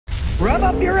Rev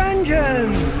up your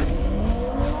engines!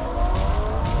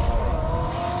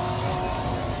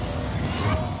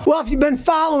 Well, if you've been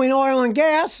following oil and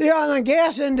gas, the oil and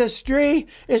gas industry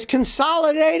is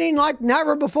consolidating like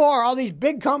never before. All these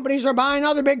big companies are buying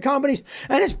other big companies,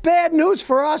 and it's bad news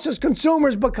for us as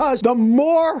consumers because the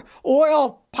more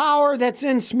oil power that's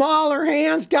in smaller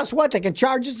hands, guess what? They can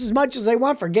charge just as much as they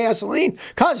want for gasoline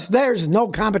because there's no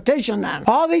competition then.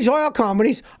 All these oil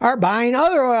companies are buying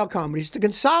other oil companies to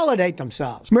consolidate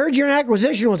themselves. Merger and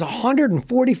acquisition was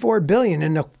 $144 billion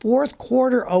in the fourth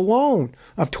quarter alone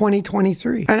of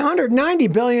 2023 and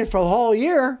 $190 billion for the whole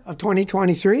year of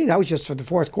 2023. That was just for the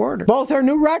fourth quarter. Both are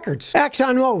new records.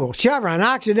 ExxonMobil, Chevron,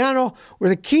 Occidental were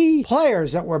the key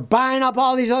players that were buying up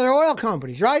all these other oil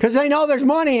companies, right? Because they know there's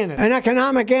money in it. An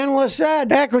economic analyst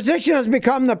said acquisition has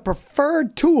become the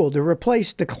preferred tool to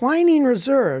replace declining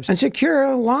reserves and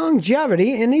secure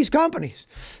longevity in these companies.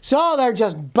 So they're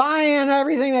just buying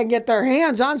everything they get their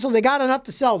hands on so they got enough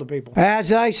to sell to people.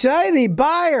 As I say, the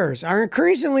buyers are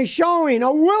increasingly showing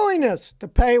a willingness to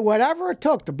pay whatever it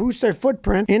took to boost their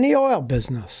footprint in the oil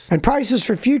business. And prices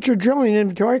for future drilling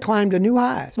inventory climbed to new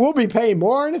highs. We'll be paying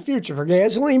more in the future for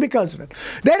gasoline because of it.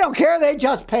 They don't care, they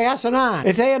just pass it on.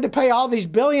 If they had to pay all these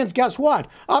billions, guess what?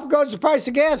 Up goes the price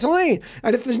of gasoline.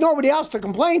 And if there's nobody else to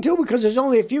complain to because there's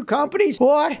only a few companies,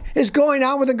 what is going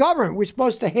on with the government? We're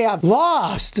supposed to have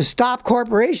laws to stop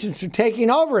corporations from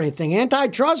taking over anything.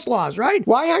 Antitrust laws, right?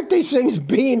 Why aren't these things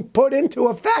being put into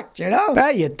effect, you know?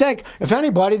 Hey, you'd think, if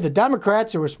anybody, the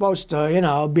Democrats who are supposed to, you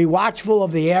know, be watchful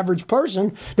of the average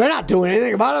person, they're not doing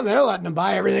anything about it. They're letting them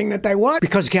buy everything that they want.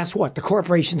 Because guess what? The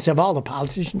corporations have all the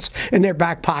politicians in their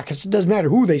back pockets. It doesn't matter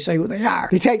who they say who they are.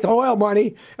 They take the oil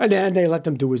money and then they let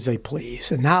them do as they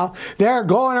please. And now they're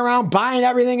going around buying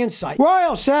everything in sight.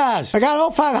 Royal says, I got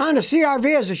an 05 Honda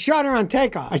CR-V as a shutter on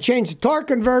takeoff. I changed the torque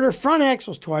converter, front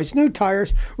axles twice, new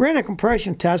tires, ran a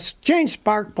compression test, changed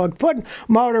spark plug, put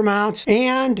motor mounts,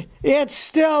 and it's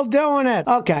still doing it.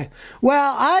 Okay,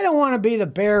 well, I don't want to be the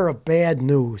bearer of bad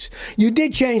news. You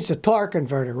did change the torque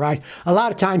converter, right? A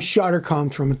lot of times shutter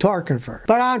comes from a torque converter.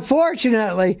 But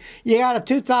unfortunately, you got a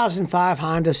 2005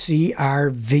 Honda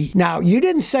CR-V. Now, you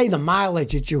didn't say the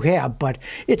mileage that you have, but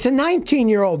it's a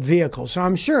 19-year-old vehicle, so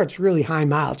I'm sure it's really high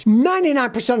mileage.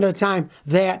 99% of the time,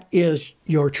 that is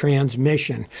your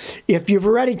transmission. If you've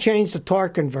already changed the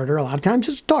torque converter, a lot of times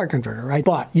it's a torque converter, right?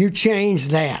 But you change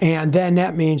that, and then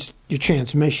that means your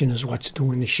transmission is what's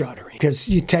doing the shuttering because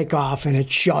you take off and it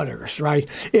shutters, right?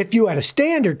 If you had a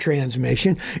standard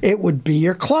transmission, it would be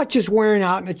your clutch is wearing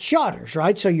out and it shutters,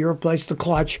 right? So you replace the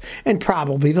clutch and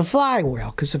probably the flywheel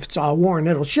because if it's all worn,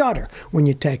 it'll shutter when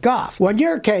you take off. Well, in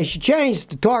your case, you changed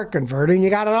the torque converter and you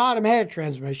got an automatic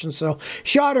transmission, so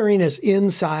shuttering is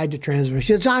inside the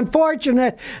transmission. It's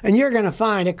unfortunate, and you're going to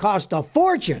find it costs a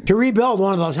fortune to rebuild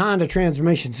one of those Honda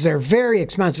transmissions. They're very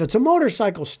expensive. It's a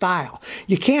motorcycle style.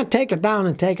 You can't take it down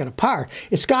and take it apart.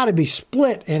 It's got to be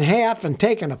split in half and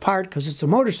taken apart because it's a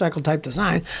motorcycle type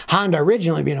design. Honda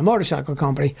originally being a motorcycle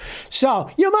company. So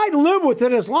you might live with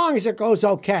it as long as it goes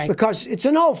okay because it's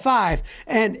an 05.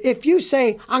 And if you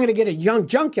say, I'm going to get a young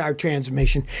junkyard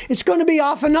transmission, it's going to be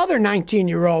off another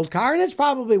 19-year-old car and it's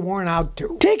probably worn out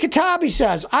too. T. Katabi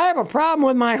says, I have a problem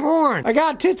with my horn. I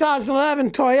got a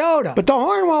 2011 Toyota, but the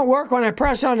horn won't work when I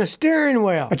press on the steering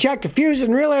wheel. I checked the fuses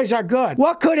and relays are good.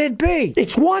 What could it be?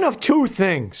 It's one of two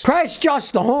things. Price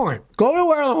just the horn. Go to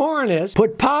where the horn is,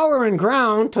 put power and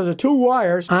ground to the two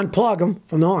wires, unplug them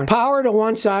from the horn. Power to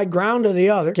one side, ground to the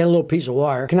other. Get a little piece of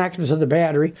wire, connect them to the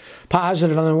battery,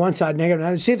 positive on the one side, negative on the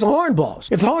other. See if the horn blows.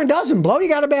 If the horn doesn't blow, you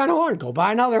got a bad horn. Go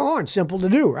buy another horn. Simple to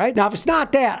do, right? Now, if it's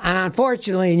not that, and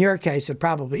unfortunately in your case, it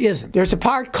probably isn't, there's a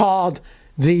part called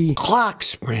the clock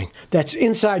spring that's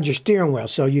inside your steering wheel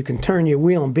so you can turn your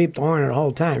wheel and beep the horn the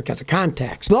whole time because of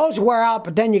contacts. Those wear out,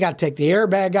 but then you got to take the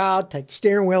airbag out, take the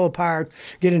steering wheel apart,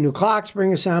 get a new clock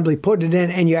spring assembly, put it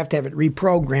in, and you have to have it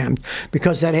reprogrammed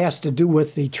because that has to do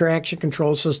with the traction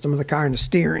control system of the car and the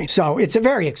steering. So it's a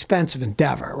very expensive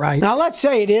endeavor, right? Now let's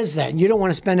say it is that and you don't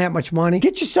want to spend that much money.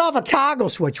 Get yourself a toggle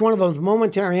switch, one of those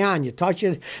momentary on. You touch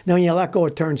it, then when you let go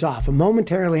it turns off. A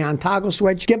momentarily on toggle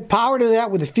switch. Get power to that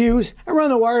with a fuse and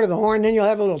run the wire to the horn, then you'll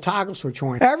have a little toggle switch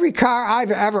horn. Every car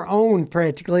I've ever owned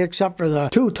practically, except for the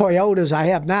two Toyotas I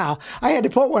have now, I had to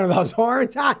put one of those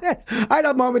horns on it. I had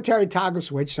a momentary toggle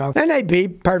switch, so then they'd be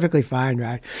perfectly fine,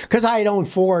 right? Because I had owned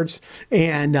Fords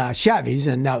and Chevys,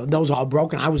 and those all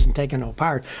broken. I wasn't taking them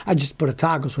apart. I just put a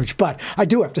toggle switch. But I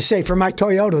do have to say, for my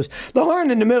Toyotas, the horn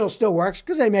in the middle still works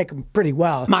because they make them pretty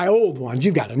well. My old ones,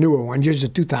 you've got a newer one, yours is a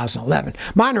 2011.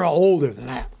 Mine are all older than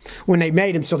that. when they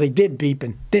made them so they did beep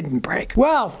and didn't break.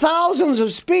 Well, thousands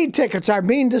of speed tickets are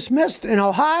being dismissed in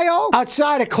Ohio.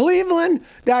 Outside of Cleveland,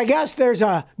 I guess there's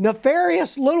a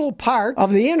nefarious little part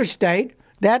of the interstate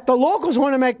that the locals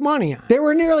want to make money on. There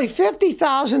were nearly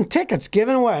 50,000 tickets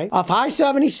given away off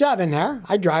I-77 there.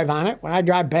 I drive on it when I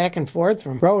drive back and forth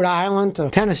from Rhode Island to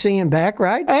Tennessee and back,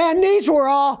 right? And these were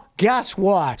all, guess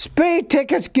what? Speed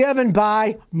tickets given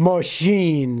by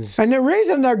machines. And the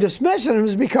reason they're dismissing them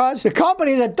is because the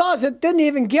company that does it didn't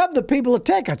even give the people the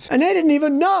tickets. And they didn't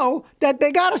even know that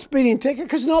they got a speeding ticket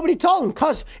because nobody told them,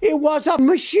 because it was a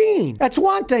machine. That's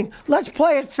one thing. Let's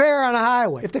play it fair on a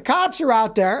highway. If the cops are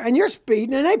out there and you're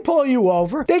speeding and they pull you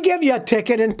over, they give you a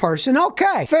ticket in person,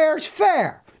 okay. Fair's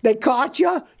fair. They caught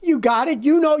you, you got it,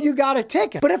 you know you got a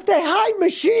ticket. But if they hide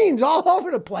machines all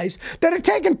over the place that are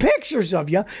taking pictures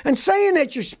of you and saying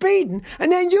that you're speeding,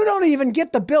 and then you don't even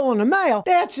get the bill in the mail,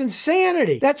 that's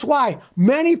insanity. That's why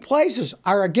many places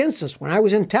are against us. When I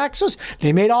was in Texas,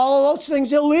 they made all of those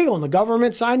things illegal, and the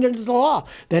government signed into the law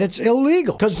that it's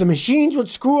illegal because the machines would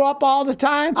screw up all the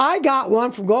time. I got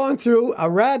one from going through a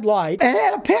red light and it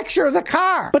had a picture of the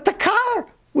car, but the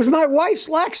car was my wife's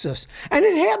Lexus, and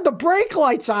it had the brake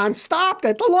lights on, stopped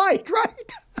at the light,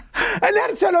 right? And then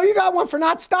it said, oh, you got one for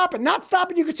not stopping. Not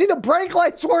stopping. You could see the brake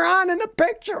lights were on in the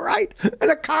picture, right? And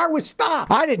the car was stopped.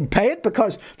 I didn't pay it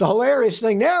because the hilarious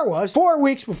thing there was 4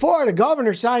 weeks before the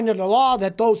governor signed into law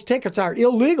that those tickets are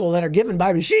illegal that are given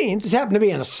by machines. This happened to be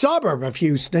in a suburb of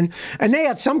Houston, and they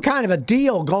had some kind of a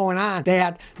deal going on.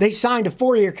 They signed a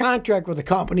 4-year contract with the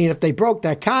company, and if they broke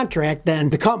that contract, then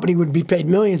the company would be paid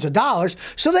millions of dollars.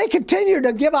 So they continued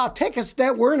to give out tickets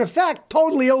that were in effect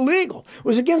totally illegal. It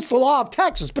was against the law of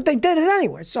Texas, but they did it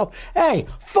anyway. So, hey,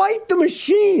 fight the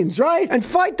machines, right? And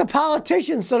fight the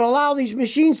politicians that allow these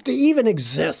machines to even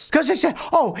exist. Because they say,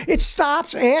 oh, it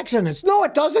stops accidents. No,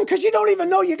 it doesn't, because you don't even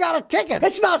know you got a ticket.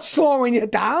 It's not slowing you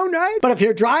down, right? But if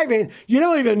you're driving, you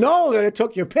don't even know that it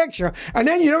took your picture, and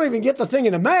then you don't even get the thing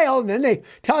in the mail, and then they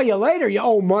tell you later you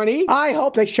owe money. I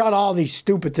hope they shut all these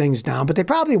stupid things down, but they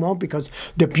probably won't, because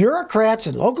the bureaucrats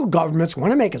and local governments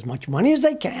want to make as much money as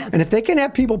they can. And if they can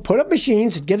have people put up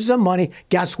machines that gives them money,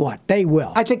 guess what? They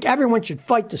will. I think everyone should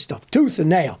fight this stuff tooth and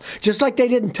nail. Just like they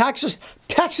did in Texas.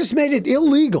 Texas made it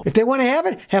illegal. If they want to have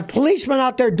it, have policemen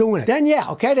out there doing it. Then yeah,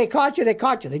 okay, they caught you, they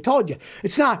caught you. They told you.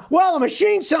 It's not, well, the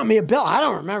machine sent me a bill. I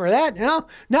don't remember that, you know?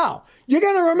 No. You're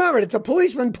going to remember that the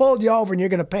policeman pulled you over and you're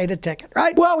going to pay the ticket,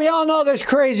 right? Well, we all know there's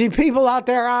crazy people out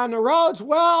there on the roads.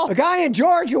 Well, a guy in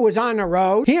Georgia was on the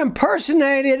road. He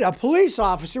impersonated a police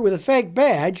officer with a fake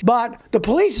badge, but the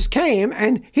police came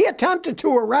and he attempted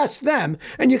to arrest them.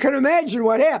 And you can imagine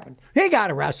what happened. He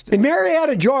got arrested. In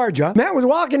Marietta, Georgia, man was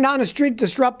walking down the street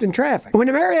disrupting traffic. When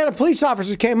the Marietta police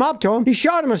officers came up to him, he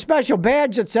showed him a special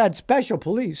badge that said Special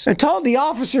Police and told the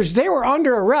officers they were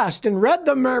under arrest and read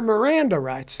them their Miranda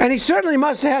rights. And he certainly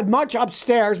must have had much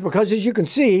upstairs because, as you can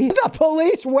see, the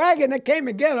police wagon that came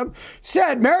to get him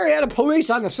said Marietta Police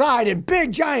on the side in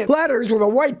big giant letters with a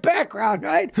white background,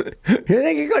 right? You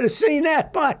think you could have seen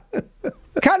that, but...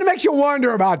 Kind of makes you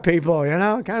wonder about people, you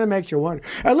know? Kind of makes you wonder.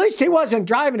 At least he wasn't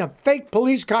driving a fake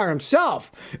police car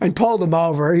himself and pulled them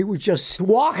over. He was just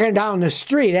walking down the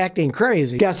street acting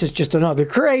crazy. Guess it's just another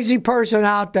crazy person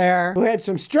out there who had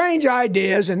some strange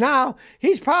ideas, and now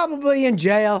he's probably in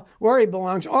jail where he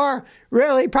belongs, or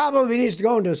really probably needs to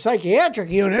go into a psychiatric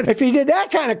unit if he did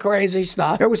that kind of crazy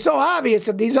stuff. It was so obvious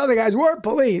that these other guys were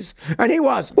police, and he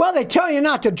wasn't. Well, they tell you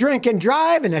not to drink and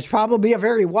drive, and that's probably a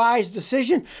very wise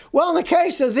decision. Well, in the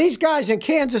case of these guys in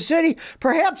Kansas City,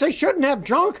 perhaps they shouldn't have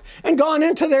drunk and gone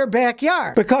into their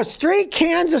backyard, because 3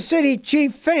 Kansas City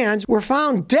Chiefs fans were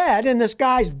found dead in this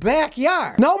guy's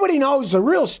backyard. Nobody knows the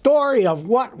real story of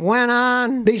what went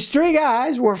on. These 3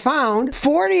 guys were found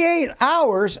 48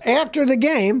 hours after the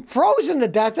game, frozen to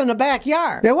death in the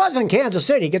backyard. It wasn't Kansas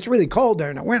City. It gets really cold there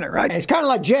in the winter, right? It's kind of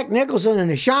like Jack Nicholson in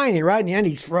The Shining, right? In the end,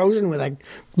 he's frozen with a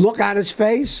look on his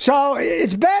face. So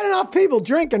it's bad enough people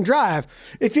drink and drive.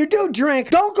 If you do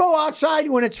drink, don't go outside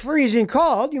when it's freezing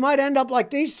cold. You might end up like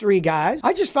these 3 guys.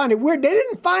 I just find it weird. They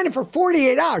didn't find him for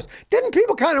 48 hours. Didn't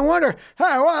people kind of wonder,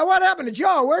 hey, what happened to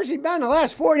Joe? Where's he been the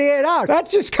last 48 hours?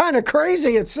 That's just kind of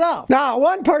crazy itself. Now,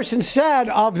 one person said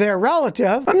of their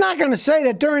relative, I'm not going to say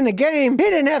that during the game he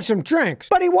didn't have some drinks,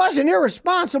 but he wasn't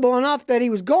irresponsible enough that he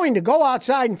was going to go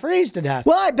outside and freeze to death.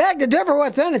 Well, I beg to differ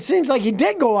with them. It seems like he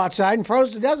did go outside and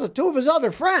froze to does with two of his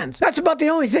other friends. That's about the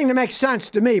only thing that makes sense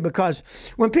to me, because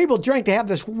when people drink, they have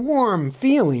this warm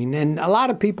feeling, and a lot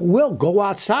of people will go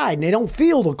outside and they don't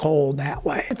feel the cold that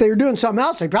way. If they were doing something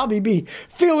else, they'd probably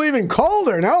feel even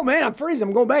colder. No, man, I'm freezing.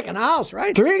 I'm going back in the house,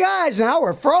 right? 3 guys now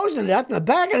were frozen to death in the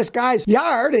back of this guy's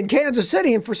yard in Kansas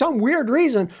City, and for some weird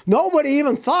reason, nobody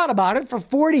even thought about it for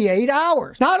 48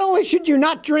 hours. Not only should you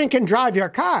not drink and drive your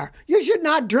car, you should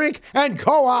not drink and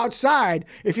go outside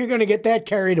if you're going to get that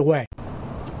carried away.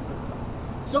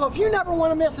 So if you never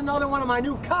want to miss another one of my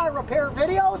new car repair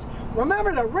videos,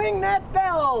 remember to ring that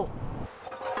bell.